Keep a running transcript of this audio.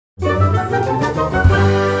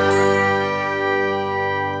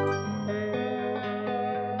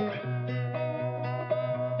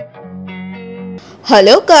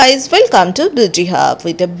Hello guys, welcome to Beauty Hub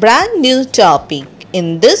with a brand new topic.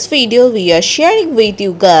 In this video, we are sharing with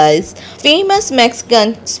you guys famous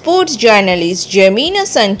Mexican sports journalist Jimena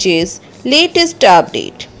Sánchez latest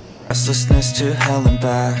update. Restlessness to hell and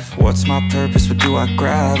back. What's my purpose? What do I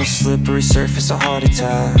grab? A slippery surface, a heart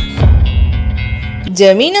attack.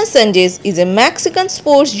 Jimena Sánchez is a Mexican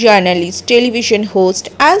sports journalist, television host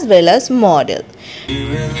as well as model.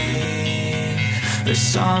 There's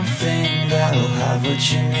something that'll have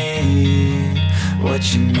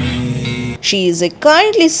what you need. She is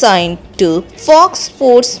currently signed to Fox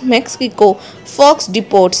Sports Mexico, Fox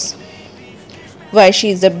Deportes, where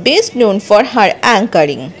she is best known for her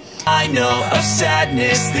anchoring. I know of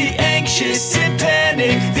sadness, the anxious and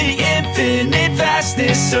panic, the infinite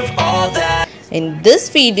vastness of all that. In this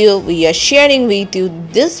video, we are sharing with you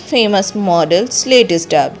this famous model's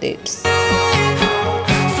latest updates.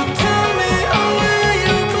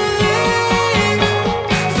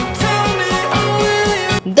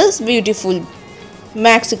 This beautiful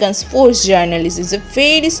Mexican sports journalist is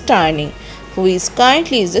very stunning, who is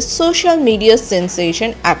currently a social media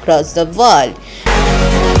sensation across the world.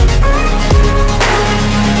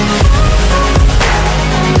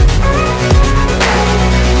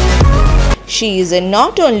 She is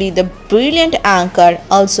not only the brilliant anchor,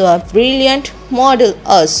 also a brilliant model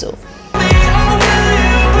also.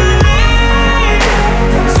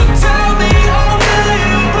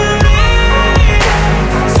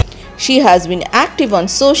 She has been active on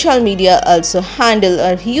social media, also handle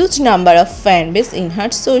a huge number of fan base in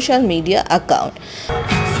her social media account.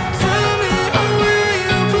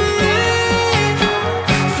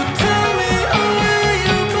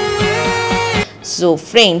 So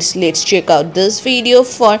friends, let's check out this video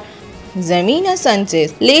for Jimena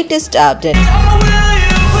Sánchez latest update.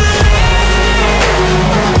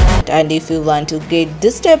 And if you want to get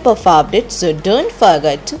this type of updates, so don't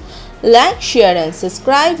forget to like, share and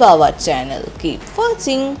subscribe our channel. Keep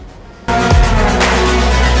watching.